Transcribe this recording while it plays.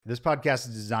This podcast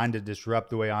is designed to disrupt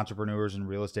the way entrepreneurs and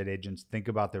real estate agents think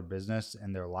about their business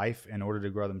and their life in order to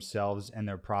grow themselves and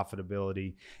their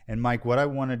profitability. And Mike, what I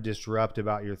want to disrupt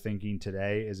about your thinking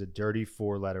today is a dirty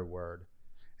 4-letter word.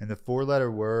 And the 4-letter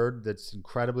word that's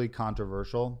incredibly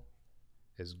controversial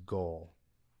is goal.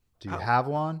 Do you have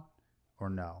one or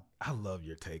no? I love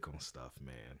your take on stuff,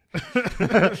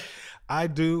 man. I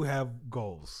do have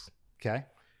goals. Okay.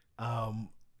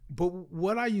 But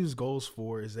what I use goals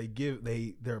for is they're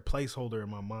a placeholder in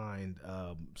my mind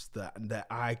that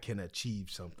I can achieve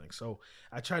something. So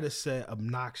I try to set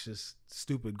obnoxious,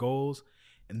 stupid goals,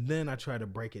 and then I try to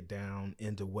break it down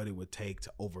into what it would take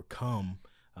to overcome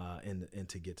and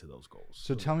to get to those goals.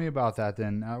 So tell me about that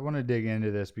then. I want to dig into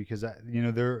this because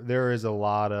there is a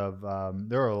lot of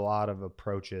there are a lot of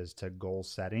approaches to goal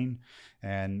setting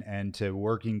and to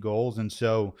working goals, and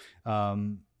so.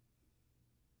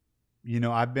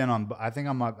 I've been on. I think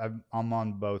I'm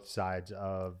on both sides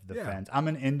of the fence. I'm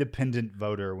an independent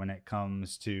voter when it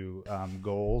comes to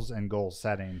goals and goal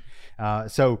setting.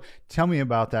 So tell me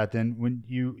about that. Then, when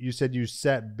you said you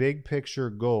set big picture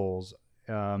goals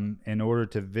in order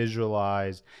to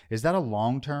visualize, is that a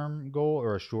long-term goal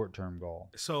or a short-term goal?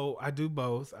 So I do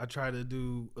both. I try to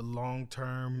do a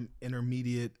long-term,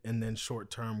 intermediate, and then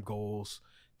short-term goals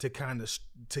to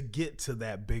to get to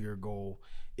that bigger goal.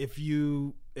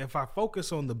 If I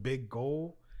focus on the big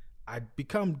goal, I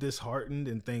become disheartened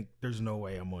and think there's no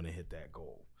way I'm going to hit that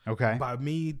goal. Okay. By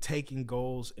me taking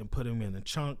goals and putting them in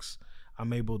chunks,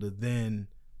 I'm able to then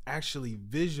actually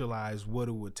visualize what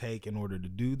it would take in order to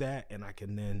do that, and I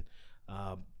can then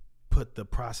put the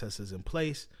processes in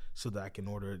place so that I can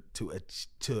order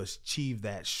to achieve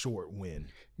that short win.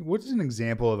 What's an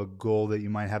example of a goal that you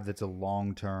might have that's a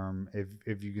long-term,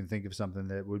 if you can think of something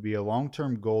that would be a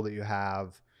long-term goal that you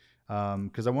have?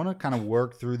 Because I want to kind of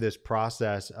work through this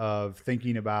process of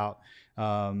thinking about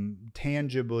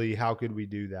tangibly, how could we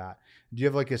do that? Do you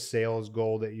have like a sales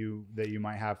goal that you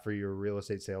might have for your real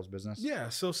estate sales business? Yeah.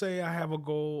 So say I have a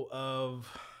goal of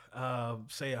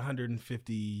say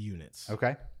 150 units.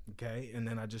 Okay. Okay. And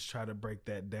then I just try to break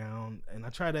that down, and I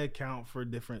try to account for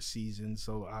different seasons.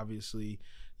 So obviously,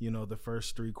 the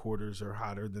first 3 quarters are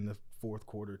hotter than the fourth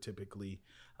quarter typically.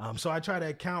 So I try to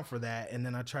account for that, and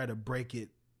then I try to break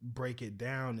it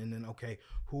down, and then, okay,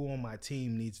 who on my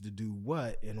team needs to do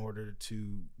what in order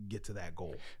to get to that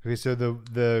goal. Okay. So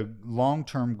the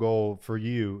long-term goal for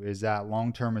you, is that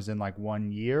long-term as in like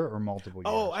 1 year or multiple years?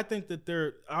 Oh, I think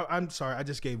that I'm sorry, I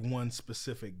just gave one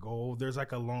specific goal. There's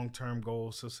like a long-term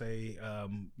goal. So say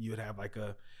you would have like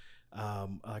a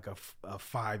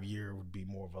 5-year would be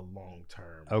more of a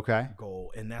long-term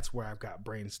goal. And that's where I've got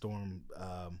brainstormed.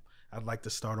 I'd like to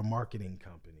start a marketing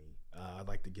company. I'd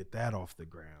like to get that off the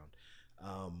ground.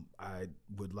 I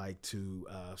would like to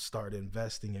start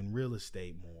investing in real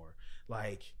estate more.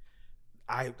 Like,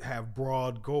 I have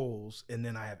broad goals, and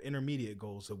then I have intermediate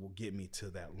goals that will get me to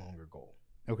that longer goal.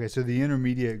 Okay, so the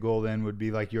intermediate goal then would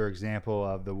be like your example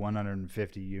of the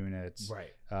 150 units,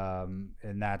 right?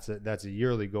 And that's a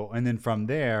yearly goal, and then from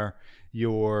there,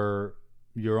 you're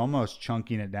almost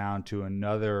chunking it down to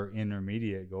another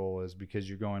intermediate goal, is because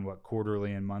you're going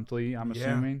quarterly and monthly, I'm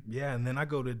assuming. Yeah, and then I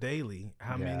go to daily.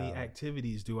 How many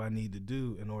activities do I need to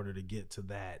do in order to get to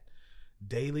that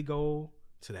daily goal,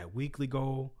 to that weekly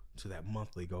goal, to that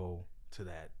monthly goal, to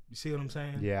that? You see what I'm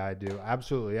saying? Yeah, I do.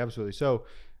 Absolutely. So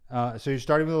you're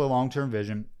starting with a long-term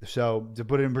vision. So to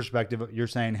put it in perspective, you're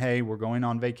saying, hey, we're going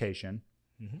on vacation,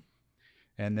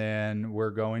 and then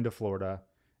we're going to Florida,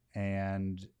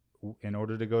 and in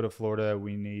order to go to Florida,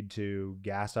 we need to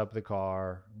gas up the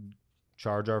car,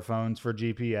 charge our phones for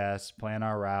GPS, plan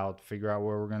our route, figure out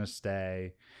where we're going to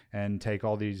stay, and take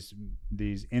all these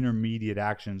intermediate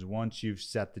actions. Once you've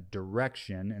set the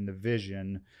direction and the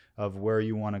vision of where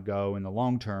you want to go in the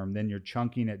long term, then you're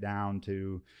chunking it down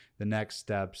to the next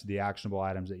steps, the actionable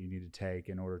items that you need to take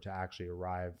in order to actually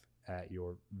arrive at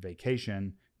your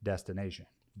vacation destination.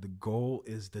 The goal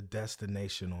is the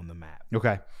destination on the map.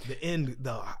 Okay. The end,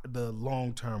 the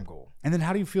long-term goal. And then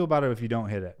how do you feel about it if you don't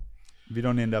hit it? If you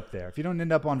don't end up there? If you don't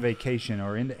end up on vacation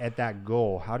or at that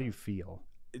goal, how do you feel?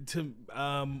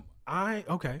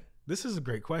 Okay. This is a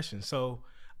great question. So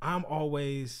I'm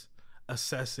always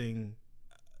assessing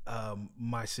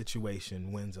my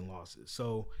situation, wins and losses.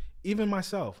 So even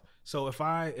myself. So if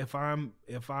I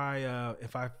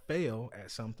fail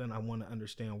at something, I want to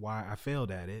understand why I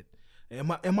failed at it.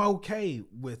 Am I okay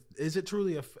with? Is it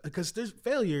truly because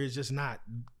failure is just not.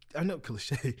 I know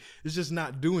cliche. It's just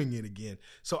not doing it again.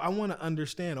 So I want to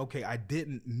understand. Okay, I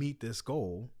didn't meet this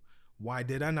goal. Why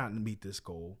did I not meet this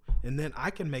goal? And then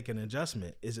I can make an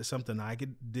adjustment. Is it something I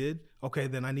did? Okay,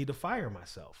 then I need to fire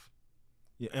myself.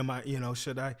 Am I,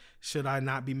 should I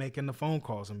not be making the phone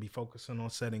calls and be focusing on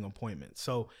setting appointments?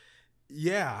 So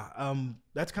yeah,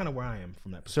 that's kind of where I am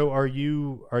from that perspective. So are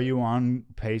you on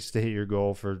pace to hit your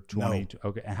goal for 20? No.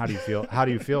 Okay. And how do you feel? How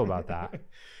do you feel about that?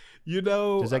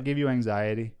 Does that give you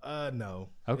anxiety? No.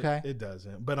 Okay. It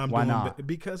doesn't. But Why not?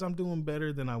 Because I'm doing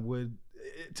better than I would.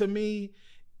 To me,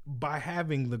 by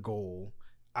having the goal,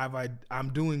 I'm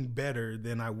doing better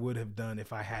than I would have done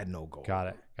if I had no goal. Got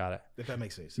it. If that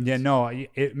makes any sense. Yeah, no,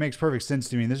 it makes perfect sense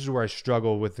to me. And this is where I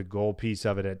struggle with the goal piece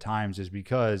of it at times, is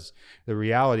because the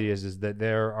reality is that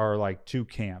there are like two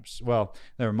camps. Well,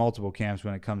 there are multiple camps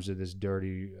when it comes to this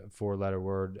dirty 4-letter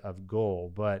word of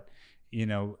goal. But,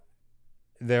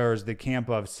 there's the camp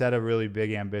of set a really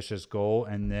big, ambitious goal,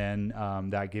 and then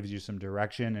that gives you some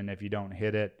direction. And if you don't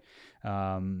hit it,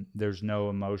 there's no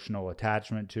emotional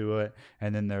attachment to it.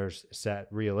 And then there's set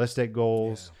realistic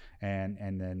goals and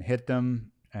then hit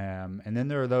them. And then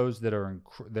there are those that are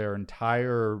their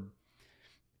entire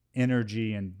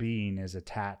energy and being is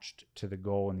attached to the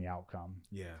goal and the outcome.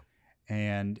 Yeah.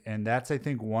 And that's, I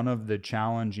think, one of the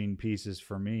challenging pieces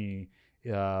for me,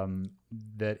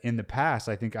 that in the past,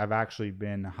 I think I've actually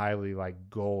been highly like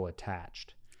goal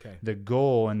attached. Okay. The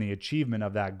goal and the achievement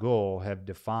of that goal have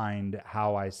defined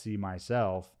how I see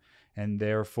myself, and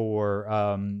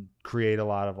therefore create a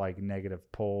lot of like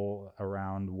negative pull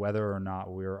around whether or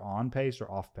not we're on pace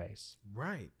or off pace.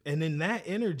 Right. And then that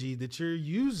energy that you're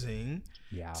using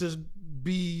to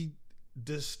be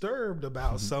disturbed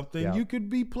about something, you could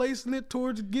be placing it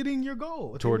towards getting your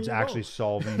goal, towards actually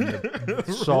solving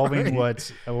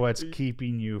what's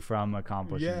keeping you from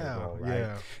accomplishing your goal,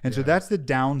 right? And so that's the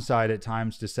downside at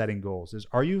times to setting goals. Is,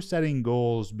 are you setting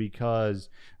goals because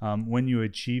when you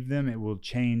achieve them, it will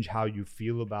change how you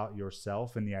feel about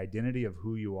yourself and the identity of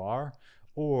who you are?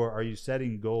 Or are you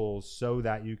setting goals so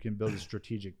that you can build a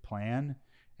strategic plan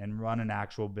and run an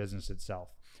actual business itself?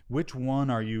 Which one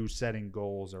are you setting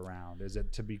goals around? Is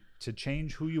it to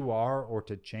change who you are, or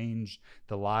to change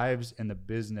the lives and the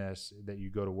business that you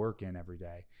go to work in every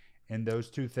day? And those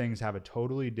two things have a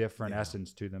totally different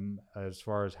essence to them as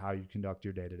far as how you conduct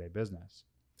your day-to-day business.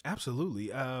 Absolutely.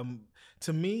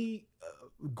 To me,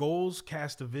 goals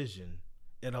cast a vision.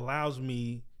 It allows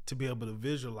me to be able to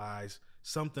visualize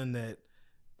something that,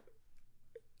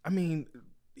 I mean,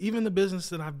 even the business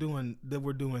that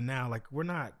we're doing now, like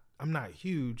I'm not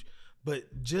huge,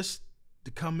 but just to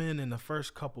come in the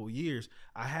first couple of years,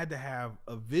 I had to have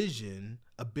a vision,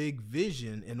 a big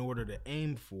vision, in order to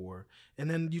aim for, and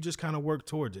then you just kind of work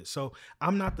towards it. So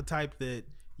I'm not the type that,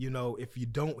 if you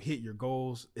don't hit your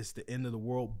goals, it's the end of the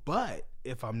world. But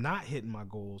if I'm not hitting my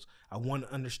goals, I want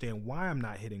to understand why I'm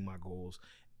not hitting my goals.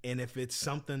 And if it's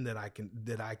something that I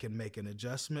can make an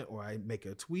adjustment, or I make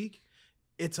a tweak,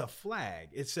 it's a flag.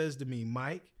 It says to me,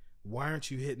 Mike, why aren't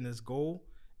you hitting this goal?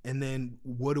 And then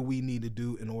what do we need to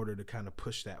do in order to kind of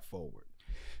push that forward?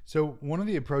 So one of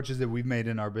the approaches that we've made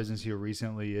in our business here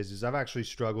recently is I've actually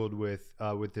struggled with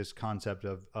this concept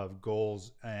of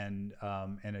goals and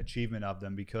achievement of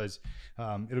them, because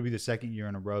it'll be the second year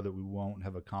in a row that we won't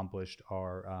have accomplished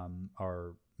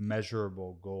our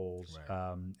measurable goals,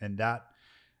 right. And that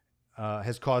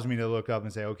has caused me to look up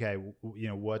and say, okay,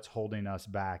 what's holding us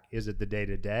back? Is it the day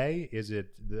to day? Is it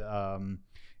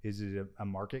a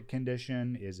market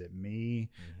condition? Is it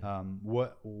me? Mm-hmm.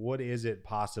 What is it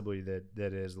possibly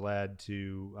that has led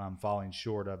to falling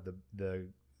short of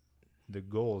the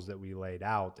goals that we laid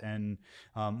out? And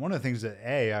one of the things that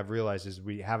I've realized is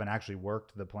we haven't actually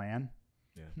worked the plan.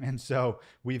 Yeah. And so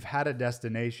we've had a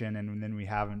destination, and then we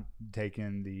haven't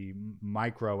taken the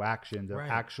micro actions of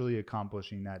actually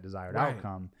accomplishing that desired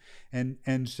outcome.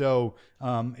 And so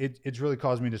it's really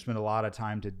caused me to spend a lot of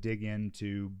time to dig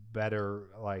into better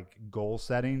like goal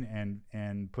setting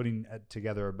and putting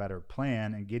together a better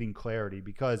plan and getting clarity,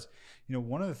 because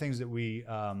one of the things that we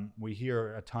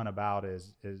hear a ton about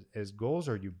is goals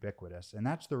are ubiquitous. And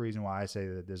that's the reason why I say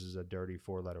that this is a dirty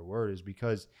 4-letter word, is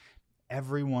because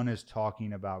everyone is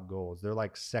talking about goals. They're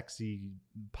like sexy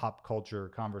pop culture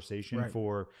conversation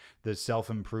for the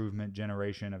self-improvement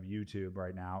generation of YouTube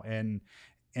right now.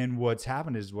 And what's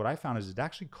happened is, what I found is it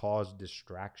actually caused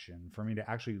distraction for me to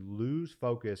actually lose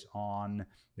focus on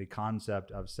the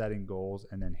concept of setting goals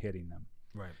and then hitting them.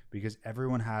 Right. Because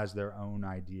everyone has their own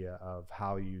idea of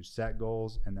how you set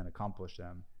goals and then accomplish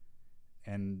them.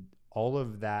 And all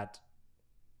of that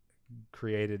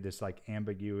created this like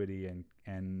ambiguity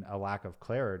and a lack of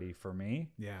clarity for me.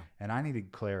 Yeah. And I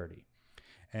needed clarity.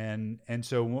 And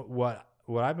so what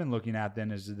I've been looking at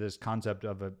then is this concept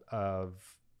of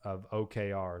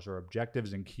OKRs, or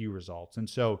objectives and key results. And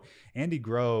so Andy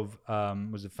Grove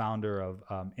was the founder of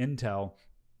Intel,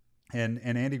 And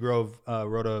Andy Grove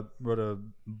wrote a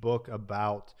book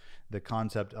about the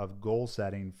concept of goal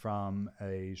setting from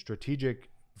a strategic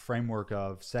framework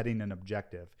of setting an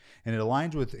objective, and it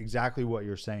aligns with exactly what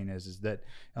you're saying. Is that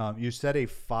you set a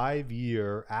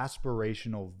 5-year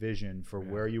aspirational vision for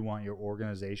where you want your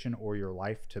organization or your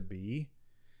life to be,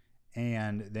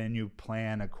 and then you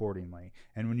plan accordingly.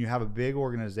 And when you have a big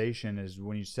organization, is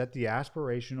when you set the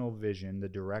aspirational vision, the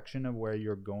direction of where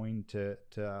you're going to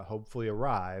hopefully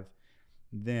arrive,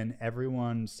 then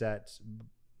everyone sets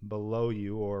below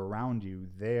you or around you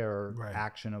their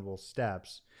actionable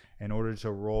steps in order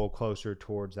to roll closer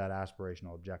towards that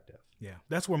aspirational objective. Yeah,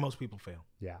 that's where most people fail.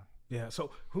 Yeah. Yeah.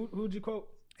 So who'd you quote?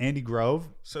 Andy Grove.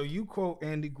 So you quote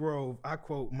Andy Grove, I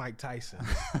quote Mike Tyson.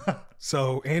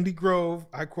 So Andy Grove,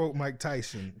 I quote Mike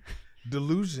Tyson.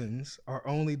 Delusions are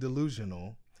only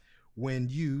delusional when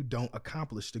you don't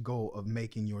accomplish the goal of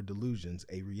making your delusions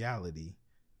a reality.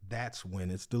 That's when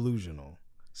it's delusional.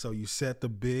 So you set the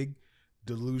big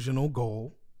delusional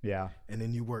goal. Yeah. And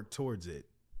then you work towards it.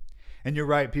 And you're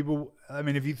right. People, I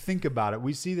mean, if you think about it,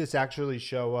 we see this actually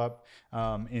show up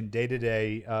in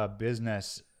day-to-day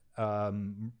business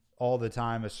all the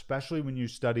time, especially when you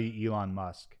study Elon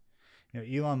Musk. You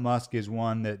know, Elon Musk is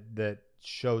one that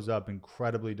shows up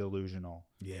incredibly delusional.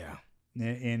 Yeah.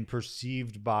 And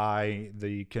perceived by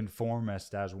the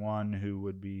conformist as one who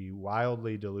would be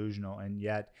wildly delusional. And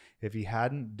yet, if he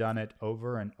hadn't done it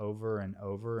over and over and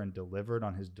over and delivered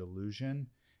on his delusion,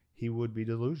 he would be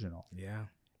delusional. Yeah.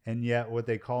 And yet what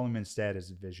they call him instead is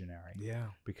visionary. Yeah.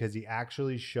 Because he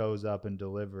actually shows up and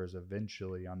delivers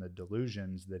eventually on the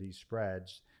delusions that he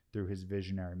spreads through his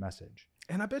visionary message.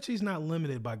 And I bet you he's not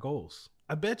limited by goals.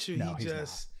 I bet you he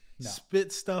just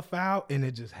spits stuff out and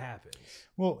it just happens.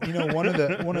 Well, you know, one of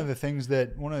the things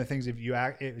if you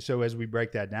act, so as we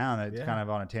break that down, it's kind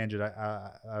of on a tangent.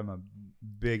 I'm a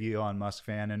big Elon Musk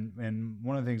fan. And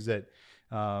one of the things that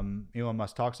Elon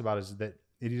Musk talks about is that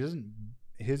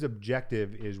his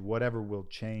objective is whatever will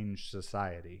change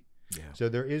society. Yeah. So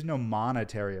there is no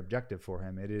monetary objective for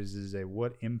him. It is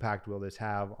what impact will this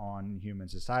have on human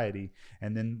society,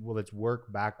 and then let's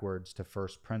work backwards to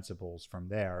first principles from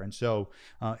there. And so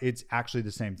it's actually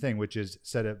the same thing, which is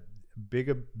set a big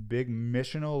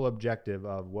missional objective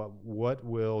of what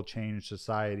will change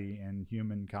society and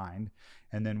humankind,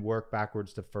 and then work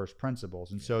backwards to first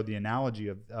principles. And so the analogy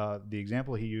of the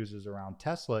example he uses around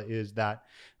Tesla is that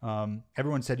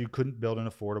everyone said you couldn't build an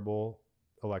affordable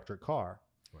electric car.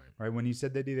 Right. When he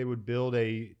said that they would build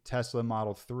a Tesla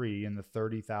Model 3 in the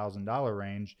 $30,000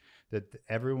 range, that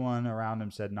everyone around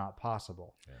him said not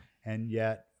possible. Yeah. And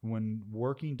yet when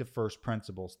working to first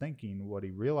principles thinking, what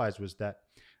he realized was that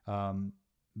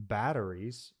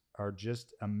batteries are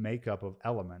just a makeup of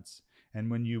elements. And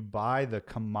when you buy the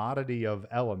commodity of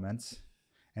elements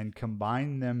and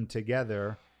combine them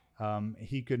together,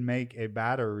 he could make a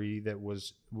battery that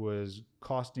was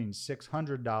costing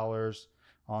 $600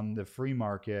 on the free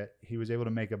market. He was able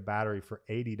to make a battery for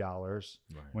 $80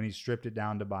 when he stripped it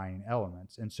down to buying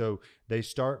elements. And so they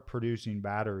start producing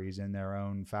batteries in their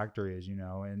own factory, as you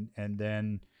know, and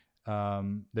then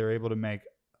they're able to make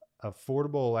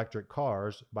affordable electric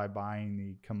cars by buying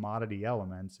the commodity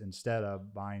elements instead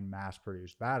of buying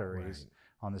mass-produced batteries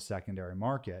on the secondary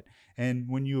market. And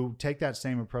when you take that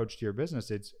same approach to your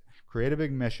business, it's create a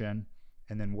big mission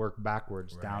and then work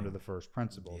backwards down to the first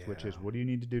principles, which is what do you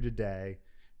need to do today,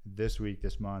 this week,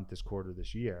 this month, this quarter,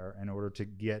 this year, in order to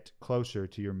get closer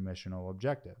to your missional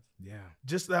objective. Yeah.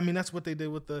 That's what they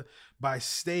did by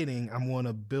stating, I'm going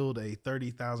to build a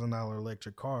 $30,000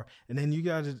 electric car. And then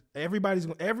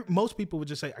most people would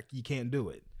just say, you can't do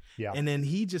it. Yeah. And then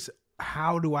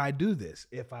how do I do this?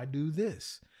 If I do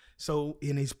this. So,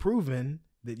 and he's proven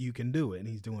that you can do it, and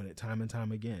he's doing it time and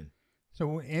time again.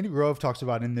 So Andy Grove talks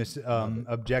about in this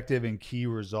objective and key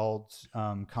results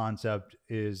concept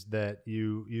is that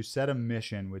you set a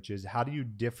mission, which is how do you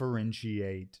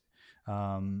differentiate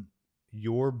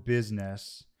your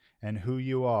business and who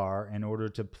you are in order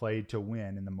to play to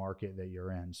win in the market that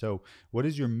you're in. So what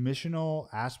is your missional,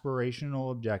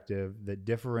 aspirational objective that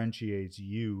differentiates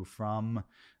you from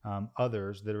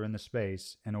others that are in the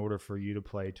space in order for you to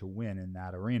play to win in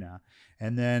that arena?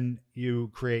 And then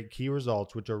you create key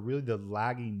results, which are really the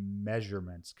lagging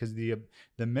measurements, because the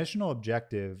missional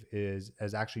objective is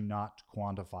actually not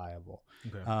quantifiable.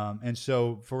 Okay. And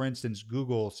so, for instance,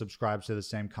 Google subscribes to the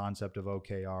same concept of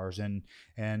OKRs,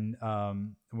 and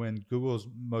when Google's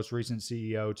most recent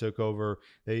CEO took over,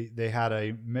 they had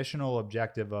a missional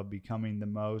objective of becoming the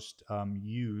most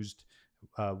used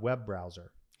web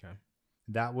browser.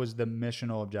 that was the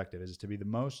missional objective, is to be the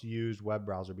most used web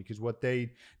browser, because what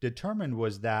they determined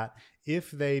was that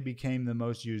if they became the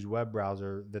most used web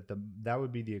browser, that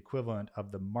would be the equivalent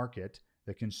of the market,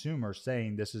 the consumer,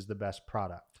 saying this is the best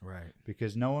product. Right.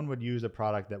 Because no one would use a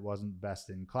product that wasn't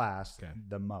best in class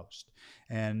the most.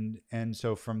 And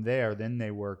so from there, then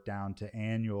they work down to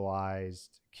annualized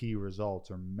key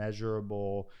results, or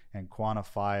measurable and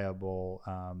quantifiable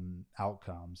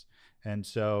outcomes. And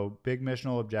so big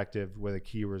missional objective with a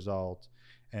key result,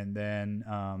 and then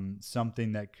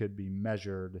something that could be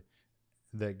measured,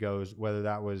 that goes, whether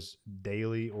that was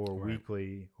daily or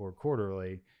weekly or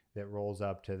quarterly, that rolls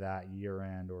up to that year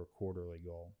end or quarterly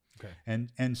goal. Okay.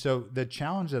 And so the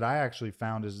challenge that I actually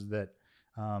found is that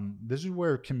this is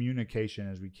where communication,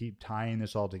 as we keep tying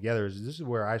this all together, this is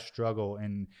where I struggle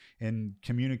in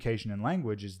communication and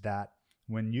language, is that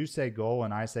when you say goal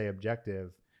and I say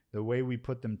objective, the way we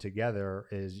put them together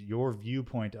is your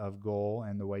viewpoint of goal,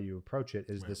 and the way you approach it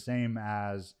is the same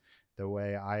as the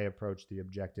way I approach the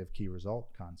objective key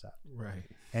result concept. Right.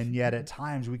 And yet at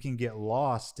times we can get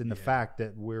lost in the fact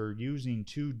that we're using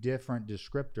two different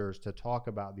descriptors to talk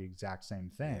about the exact same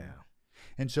thing. Yeah.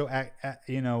 And so,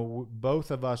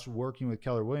 both of us working with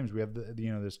Keller Williams, we have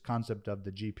this concept of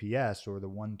the GPS, or the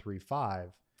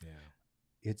 135. Yeah.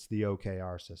 It's the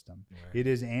OKR system. Right. It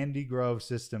is Andy Grove's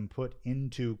system put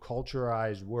into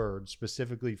culturalized words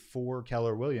specifically for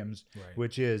Keller Williams,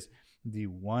 which is the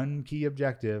one key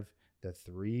objective, the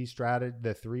three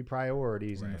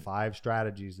priorities, and the 5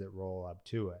 strategies that roll up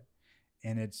to it.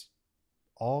 And it's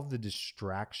all of the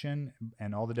distraction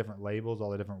and all the different labels,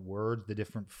 all the different words, the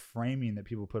different framing that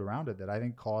people put around it, that I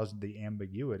think caused the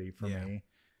ambiguity for me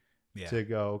to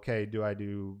go, okay, do I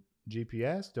do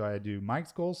GPS? Do I do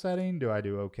Mike's goal setting? Do I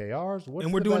do OKRs?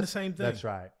 And we're doing the same thing. That's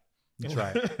right. That's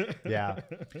right. Yeah.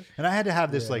 And I had to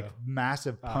have this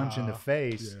massive punch in the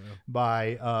face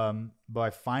by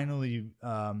finally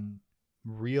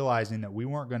realizing that we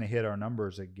weren't going to hit our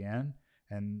numbers again.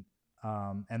 And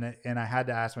I had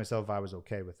to ask myself if I was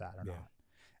okay with that or not.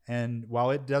 And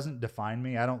while it doesn't define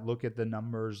me, I don't look at the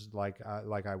numbers like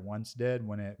I once did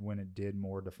when it did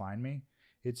more define me.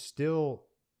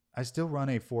 I still run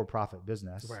a for-profit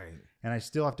business, right? And I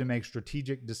still have to make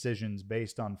strategic decisions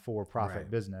based on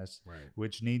for-profit business,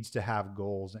 which needs to have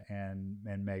goals and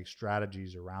make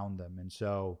strategies around them. And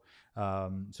so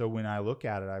when I look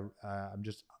at it, I'm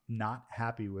just not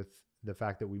happy with the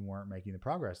fact that we weren't making the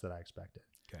progress that I expected.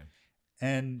 Okay.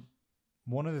 And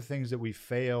one of the things that we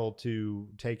fail to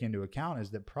take into account is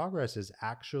that progress is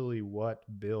actually what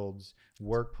builds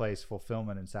workplace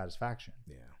fulfillment and satisfaction.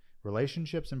 Yeah.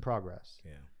 Relationships and progress.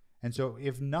 Yeah. And so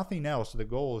if nothing else, the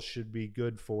goals should be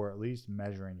good for at least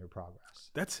measuring your progress.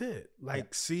 That's it.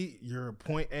 See, you're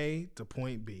point A to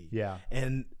point B. Yeah.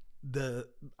 And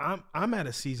I'm at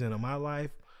a season of my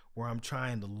life where I'm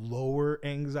trying to lower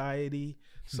anxiety.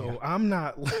 So I'm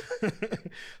not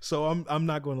I'm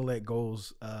not going to let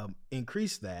goals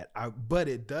increase that. But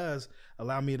it does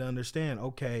allow me to understand,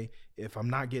 okay, if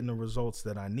I'm not getting the results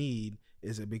that I need,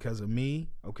 is it because of me?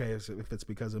 Okay, if it's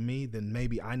because of me, then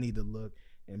maybe I need to look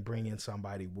and bring in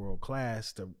somebody world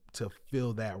class to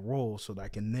fill that role, so that I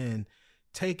can then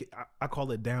take it. I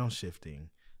call it downshifting.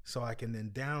 So I can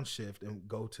then downshift and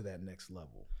go to that next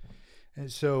level. And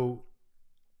so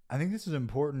I think this is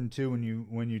important too,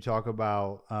 when you talk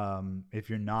about if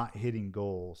you're not hitting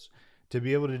goals, to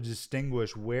be able to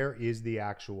distinguish where is the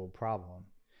actual problem.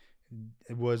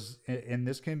 And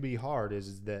this can be hard,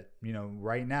 is that,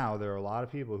 right now there are a lot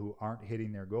of people who aren't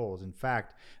hitting their goals. In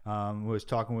fact, was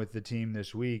talking with the team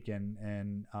this week,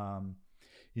 and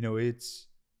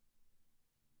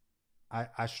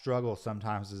I struggle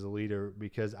sometimes as a leader,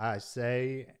 because I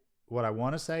say what I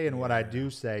want to say and what I do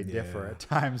say differ at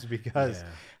times, because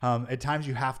at times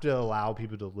you have to allow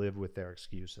people to live with their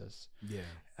excuses.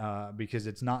 Because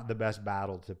it's not the best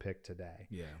battle to pick today.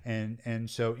 And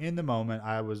so in the moment,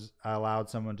 I allowed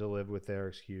someone to live with their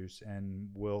excuse, and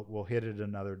we'll hit it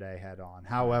another day head on.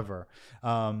 However,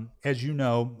 as you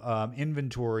know,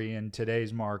 inventory in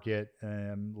today's market,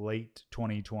 late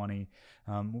 2020,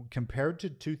 compared to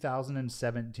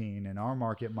 2017 in our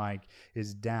market, Mike,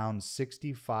 is down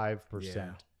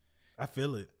 65%. I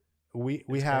feel it. We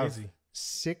have crazy.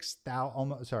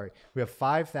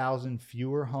 5,000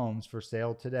 fewer homes for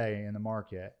sale today in the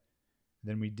market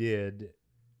than we did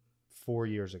 4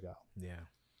 years ago.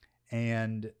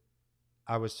 And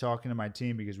I was talking to my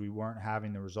team, because we weren't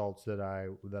having the results that I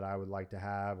would like to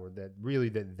have, or that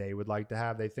they would like to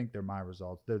have. They think they're my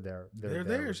results. They're their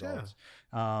theirs. Results.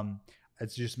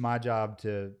 It's just my job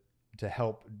to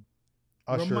help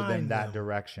usher them that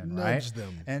direction, right?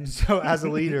 Them. And so as a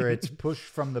leader, it's push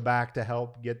from the back to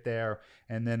help get there,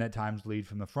 and then at times lead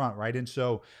from the front, right? And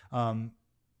so,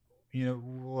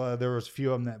 there was a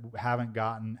few of them that haven't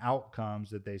gotten outcomes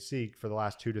that they seek for the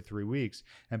last 2 to 3 weeks.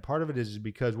 And part of it is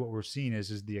because what we're seeing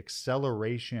is the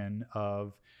acceleration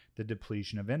of the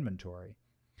depletion of inventory.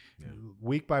 Yeah.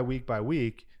 Week by week by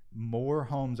week, more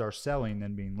homes are selling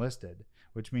than being listed,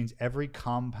 which means every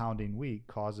compounding week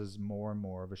causes more and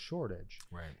more of a shortage.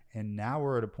 Right. And now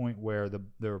we're at a point where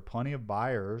there are plenty of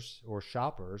buyers or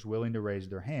shoppers willing to raise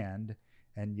their hand,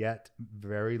 and yet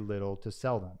very little to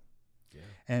sell them. Yeah.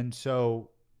 And so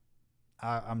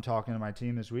I'm talking to my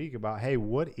team this week about, hey,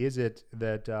 what is it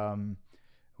that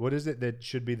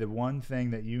should be the one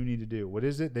thing that you need to do? What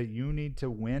is it that you need to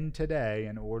win today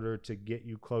in order to get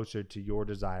you closer to your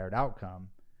desired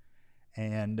outcome?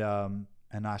 And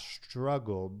I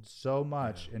struggled so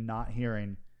much in not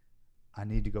hearing, I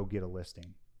need to go get a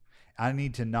listing. I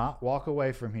need to not walk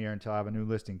away from here until I have a new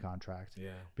listing contract. Yeah.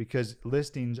 Because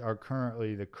listings are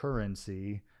currently the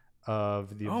currency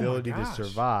of the ability to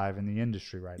survive in the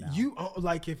industry right now.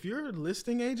 If you're a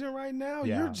listing agent right now,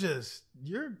 you're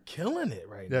killing it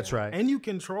right now. That's right. And you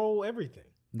control everything.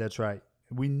 That's right.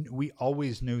 We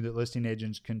always knew that listing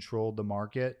agents controlled the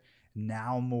market.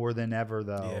 Now more than ever,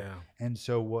 though. Yeah. And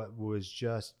so what was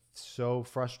just so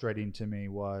frustrating to me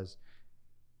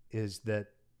is that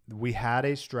we had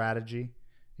a strategy.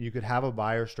 You could have a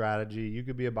buyer strategy. You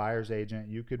could be a buyer's agent.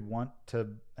 You could want to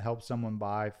help someone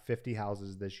buy 50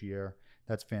 houses this year.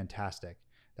 That's fantastic.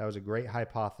 That was a great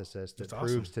hypothesis that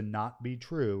proves to not be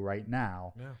true right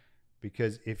now. Yeah.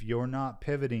 Because if you're not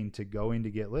pivoting to going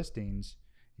to get listings,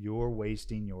 you're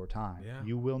wasting your time. Yeah.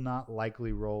 You will not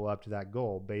likely roll up to that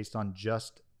goal based on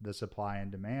just the supply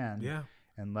and demand. Yeah.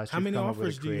 Unless how many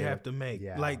offers do you have to make?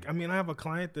 Yeah. I have a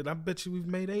client that I bet you we've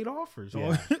made 8 offers.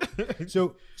 Yeah.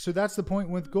 So that's the point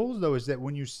with goals, though, is that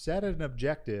when you set an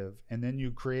objective and then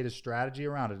you create a strategy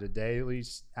around it, a daily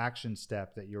action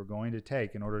step that you're going to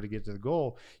take in order to get to the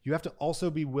goal, you have to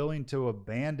also be willing to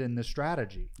abandon the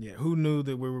strategy. Yeah. Who knew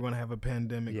that we were going to have a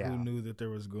pandemic? Yeah. Who knew that there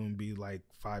was going to be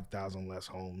 5,000 less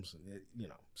homes?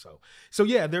 So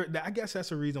yeah, I guess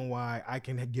that's a reason why I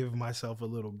can give myself a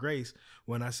little grace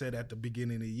when I said at the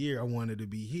beginning of the year I wanted to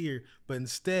be here, but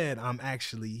instead I'm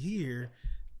actually here.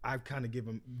 I've kind of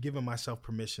given myself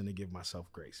permission to give myself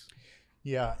grace.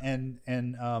 Yeah, and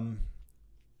I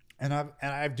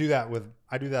do that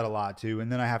a lot too,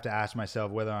 and then I have to ask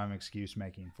myself whether I'm excuse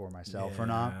making for myself or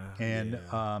not. And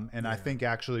I think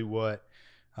actually what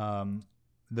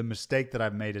the mistake that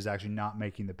I've made is actually not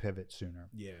making the pivot sooner.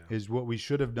 Yeah. Is what we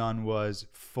should have done was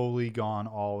fully gone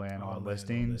all in on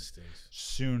listings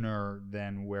sooner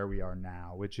than where we are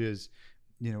now, which is,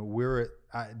 we're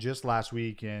just last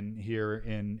week here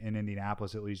in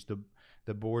Indianapolis, at least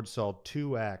the board saw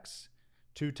 2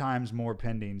 times more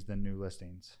pendings than new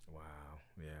listings. Wow.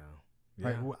 Yeah.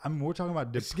 Right. I mean, we're talking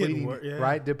about depleting,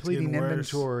 right? Depleting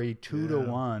inventory 2 to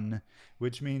 1,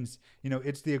 which means,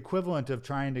 it's the equivalent of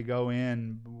trying to go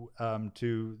in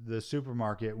to the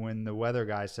supermarket when the weather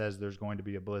guy says there's going to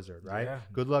be a blizzard, right? Yeah.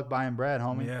 Good luck buying bread,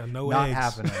 homie. Yeah, no Not eggs.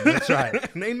 happening. That's right.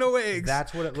 Ain't no eggs.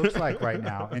 That's what it looks like right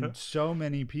now. And so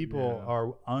many people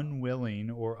are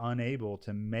unwilling or unable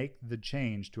to make the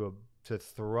change to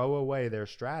throw away their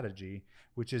strategy,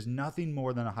 which is nothing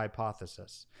more than a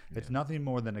hypothesis. Yeah. It's nothing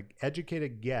more than an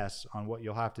educated guess on what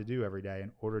you'll have to do every day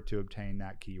in order to obtain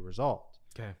that key result.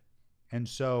 Okay. And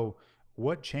so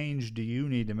what change do you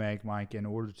need to make, Mike, in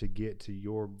order to get to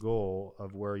your goal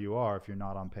of where you are if you're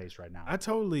not on pace right now? I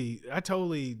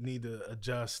totally need to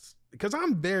adjust because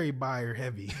I'm very buyer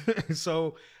heavy.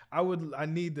 So I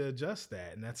need to adjust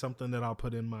that. And that's something that I'll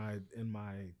put in my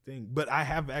thing. But I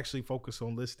have actually focused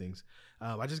on listings.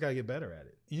 I just got to get better at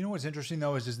it. You know what's interesting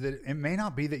though is that it may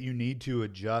not be that you need to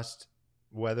adjust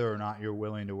whether or not you're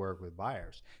willing to work with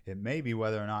buyers. It may be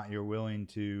whether or not you're willing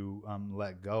to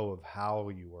let go of how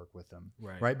you work with them,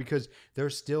 right? Because there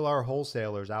still are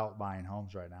wholesalers out buying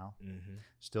homes right now. Mm-hmm.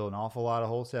 Still an awful lot of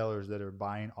wholesalers that are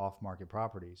buying off-market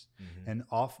properties. Mm-hmm. And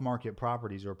off-market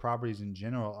properties or properties in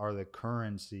general are the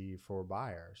currency for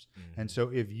buyers. Mm-hmm. And so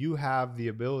if you have the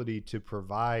ability to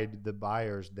provide the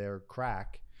buyers their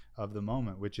crack of the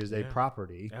moment, which is a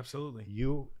property, absolutely,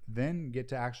 you then get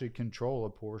to actually control a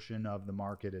portion of the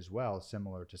market as well,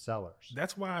 similar to sellers.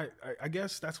 That's why I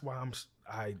guess that's why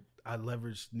I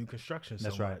leverage new construction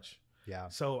so much. Yeah.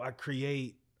 So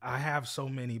I have so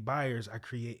many buyers, I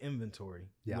create inventory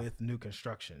with new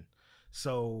construction.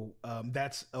 So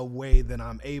that's a way that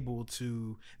I'm able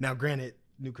to, now granted,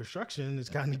 new construction, it's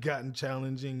kind of gotten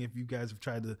challenging if you guys have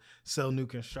tried to sell new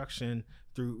construction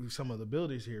through some of the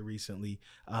builders here recently.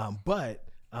 But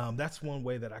that's one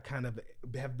way that I kind of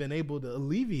have been able to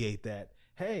alleviate that.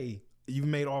 Hey, you've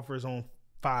made offers on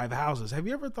 5 houses. Have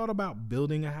you ever thought about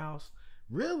building a house?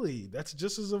 Really? That's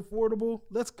just as affordable?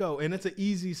 Let's go. And it's an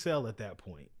easy sell at that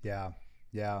point. Yeah.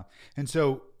 Yeah. And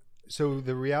so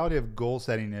the reality of goal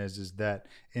setting is that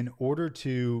in order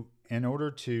to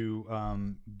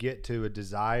get to a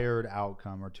desired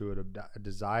outcome or to a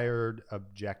desired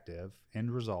objective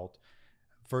end result,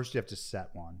 first you have to set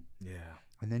one. Yeah.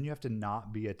 And then you have to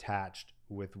not be attached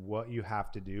with what you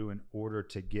have to do in order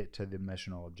to get to the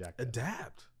missional objective.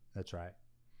 Adapt. That's right.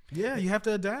 Yeah, you have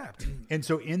to adapt. And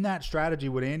so in that strategy,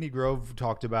 what Andy Grove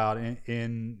talked about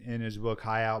in his book,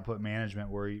 High Output Management,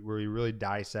 where he really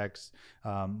dissects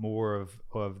more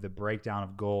of the breakdown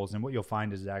of goals. And what you'll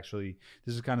find is actually,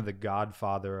 this is kind of the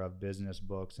godfather of business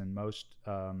books. And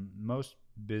most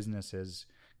businesses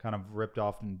kind of ripped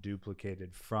off and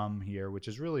duplicated from here, which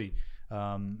is really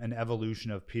an evolution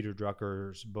of Peter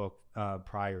Drucker's book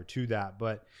prior to that.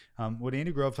 But what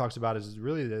Andy Grove talks about is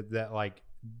really that like,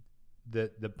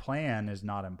 the plan is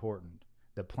not important.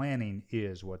 The planning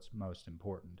is what's most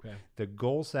important. Okay. The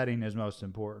goal setting is most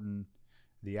important.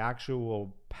 The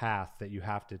actual path that you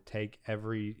have to take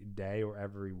every day or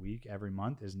every week, every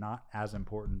month is not as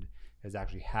important as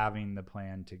actually having the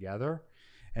plan together.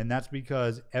 And that's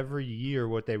because every year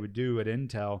what they would do at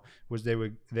Intel was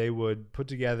they would put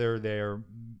together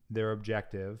their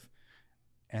objective,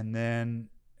 and then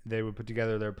they would put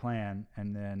together their plan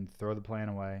and then throw the plan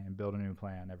away and build a new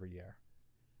plan every year.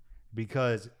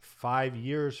 Because 5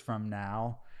 years from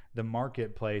now, the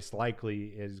marketplace likely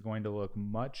is going to look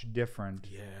much different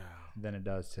than it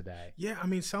does today. Yeah, I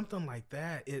mean, something like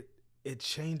that, it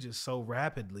changes so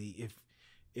rapidly.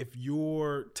 If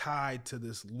you're tied to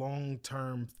this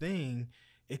long-term thing,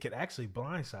 it could actually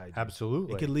blindside you.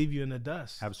 Absolutely. It could leave you in the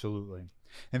dust. Absolutely.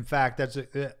 In fact, there's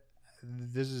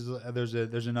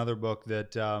another book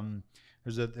that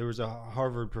there was a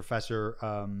Harvard professor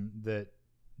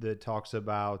that talks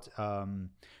about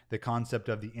the concept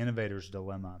of the innovator's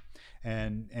dilemma,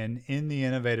 and in the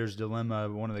innovator's dilemma,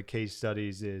 one of the case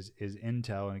studies is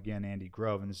Intel, and again Andy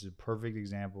Grove, and this is a perfect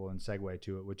example and segue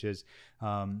to it, which is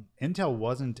Intel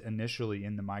wasn't initially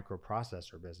in the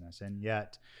microprocessor business, and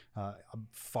yet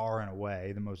far and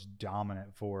away the most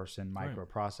dominant force in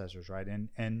microprocessors, right?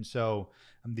 And so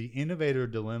the innovator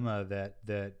dilemma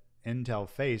that Intel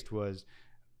faced was,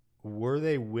 were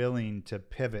they willing to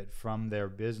pivot from their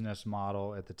business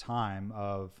model at the time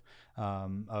of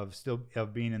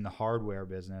being in the hardware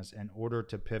business in order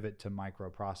to pivot to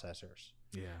microprocessors?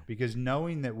 Yeah. Because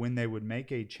knowing that when they would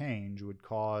make a change would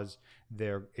cause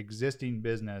their existing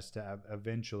business to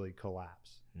eventually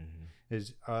collapse.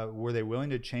 Mm-hmm. Were they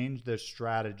willing to change their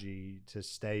strategy to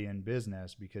stay in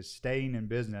business, because staying in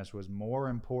business was more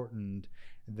important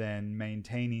than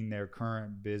maintaining their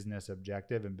current business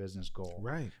objective and business goal.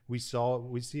 Right. We saw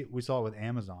it with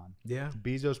Amazon. Yeah.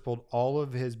 Bezos pulled all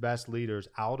of his best leaders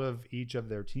out of each of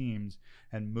their teams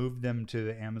and moved them to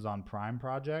the Amazon Prime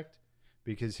project,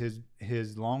 because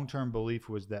his long-term belief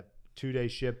was that 2-day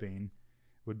shipping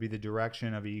would be the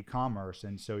direction of e-commerce.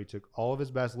 And so he took all of his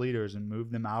best leaders and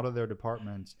moved them out of their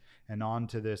departments and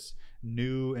onto this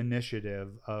new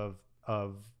initiative of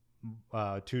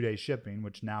 2-day shipping,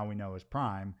 which now we know is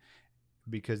Prime,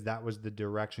 because that was the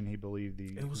direction he believed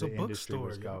the industry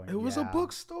was going. It was a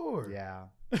bookstore. Yeah.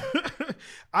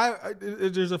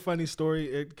 There's a funny story.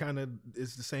 It kind of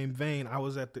is the same vein. I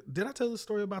was at did I tell the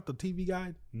story about the TV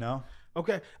guide? No.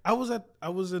 Okay. I was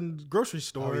in the grocery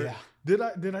store. Oh, yeah. Did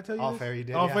I tell you All this? fair, you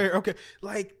did. All fair. Okay.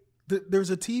 Like there's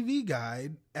a TV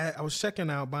guide. I was checking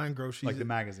out, buying groceries. Like the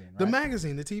magazine, right? The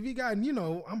magazine, the TV guide. And,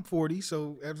 I'm 40,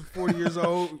 so at 40 years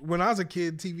old, when I was a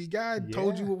kid, TV guide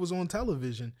told you what was on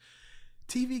television.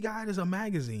 TV Guide is a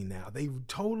magazine now. They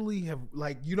totally have,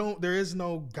 there is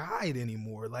no guide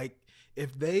anymore. Like,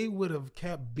 if they would have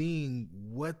kept being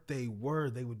what they were,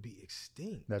 they would be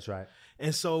extinct. That's right.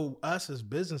 And so us as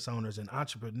business owners and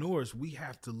entrepreneurs, we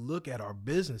have to look at our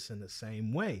business in the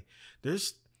same way.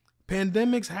 There's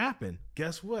pandemics happen.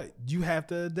 Guess what? You have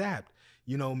to adapt.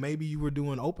 Maybe you were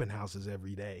doing open houses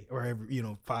every day or every,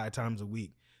 5 times a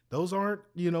week. Those aren't,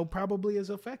 probably as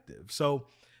effective. So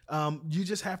you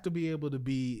just have to be able to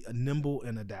be nimble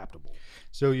and adaptable.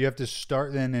 So you have to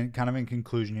start then, and kind of in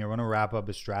conclusion here, I want to wrap up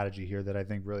a strategy here that I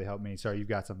think really helped me. Sorry, you've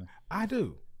got something. I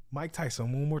do. Mike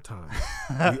Tyson, one more time.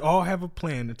 We all have a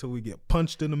plan until we get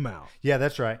punched in the mouth. Yeah,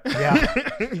 that's right.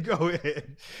 Yeah. Go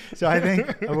ahead. So I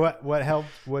think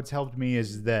what's helped me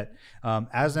is that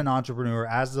as an entrepreneur,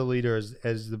 as the leader,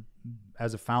 as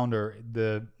as a founder,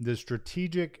 the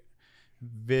strategic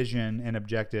vision and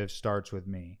objective starts with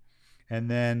me. And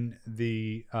then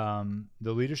the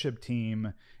leadership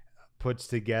team puts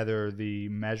together the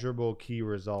measurable key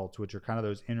results, which are kind of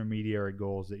those intermediary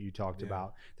goals that you talked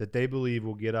about, that they believe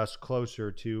will get us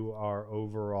closer to our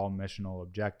overall missional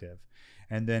objective.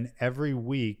 And then every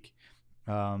week,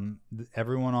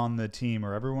 everyone on the team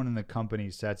or everyone in the company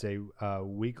sets a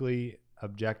weekly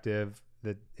objective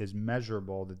that is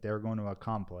measurable that they're going to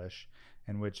accomplish,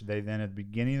 in which they then at the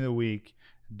beginning of the week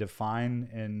define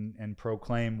and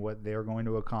proclaim what they're going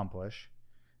to accomplish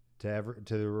to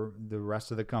the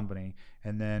rest of the company.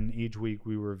 And then each week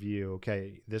we review,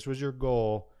 okay, this was your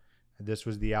goal, this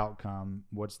was the outcome,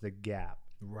 what's the gap?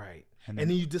 Right. And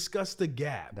then you discuss the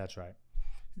gap. That's right.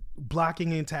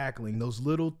 Blocking and tackling, those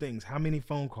little things. How many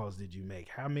phone calls did you make?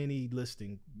 How many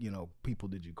listing, people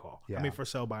did you call? Yeah. How many for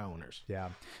sale by owners? Yeah.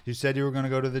 You said you were going to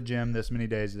go to the gym this many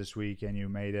days this week, and you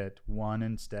made it one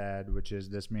instead, which is,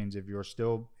 this means if you're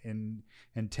still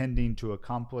intending to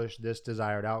accomplish this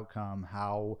desired outcome,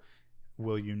 how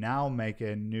will you now make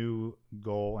a new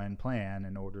goal and plan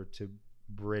in order to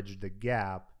bridge the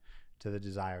gap to the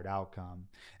desired outcome?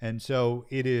 And so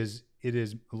it is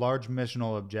large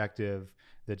missional objective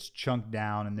that's chunked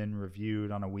down and then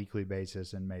reviewed on a weekly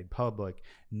basis and made public,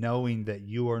 knowing that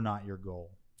you are not your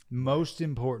goal. Most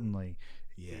importantly,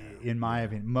 in my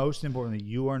opinion, most importantly,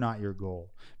 you are not your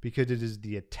goal, because it is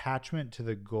the attachment to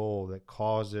the goal that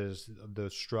causes the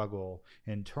struggle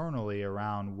internally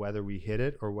around whether we hit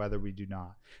it or whether we do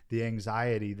not. The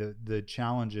anxiety, the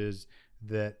challenges,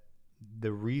 that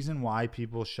the reason why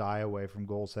people shy away from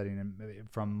goal setting, and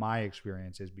from my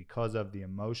experience, is because of the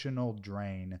emotional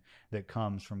drain that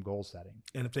comes from goal setting.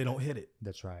 And if they don't hit it.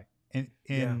 That's right.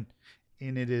 And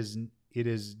it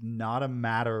is not a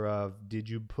matter of, did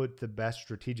you put the best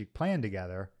strategic plan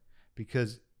together?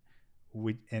 Because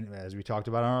and as we talked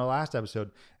about on our last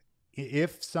episode,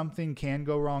 if something can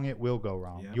go wrong, it will go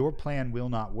wrong. Yeah. Your plan will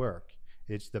not work.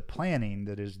 It's the planning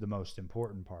that is the most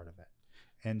important part of it.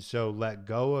 And so let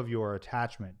go of your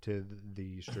attachment to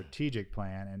the strategic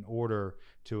plan in order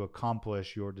to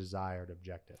accomplish your desired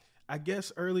objective. I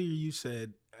guess earlier you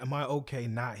said, am I okay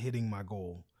not hitting my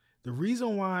goal? The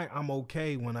reason why I'm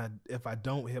okay if I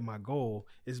don't hit my goal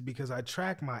is because I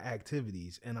track my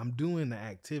activities, and I'm doing the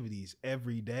activities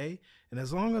every day. And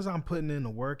as long as I'm putting in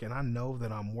the work and I know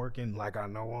that I'm working like I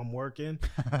know I'm working,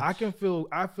 I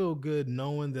feel good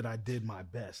knowing that I did my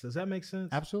best. Does that make sense?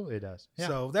 Absolutely, it does. Yeah.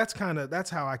 So that's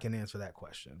how I can answer that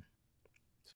question.